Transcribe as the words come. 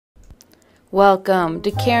Welcome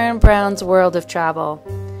to Karen Brown's World of Travel.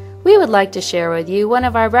 We would like to share with you one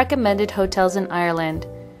of our recommended hotels in Ireland,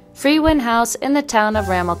 Frewin House in the town of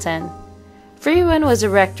Ramelton. Frewin was a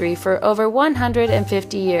rectory for over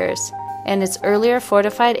 150 years, and its earlier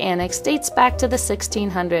fortified annex dates back to the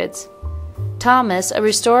 1600s. Thomas, a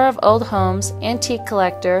restorer of old homes, antique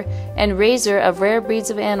collector, and raiser of rare breeds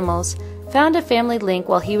of animals, found a family link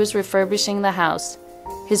while he was refurbishing the house.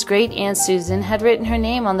 His great-aunt Susan had written her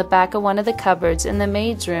name on the back of one of the cupboards in the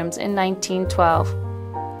maid's rooms in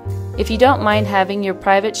 1912. If you don't mind having your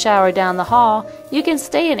private shower down the hall, you can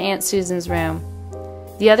stay in Aunt Susan's room.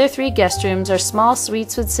 The other 3 guest rooms are small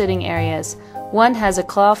suites with sitting areas. One has a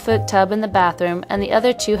clawfoot tub in the bathroom, and the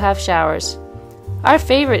other 2 have showers. Our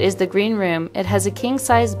favorite is the green room. It has a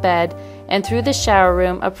king-size bed, and through the shower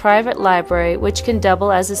room, a private library which can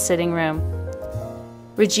double as a sitting room.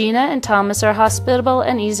 Regina and Thomas are hospitable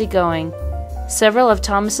and easygoing. Several of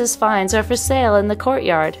Thomas's finds are for sale in the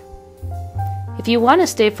courtyard. If you want to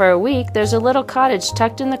stay for a week, there's a little cottage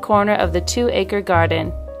tucked in the corner of the 2-acre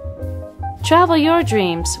garden. Travel your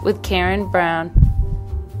dreams with Karen Brown.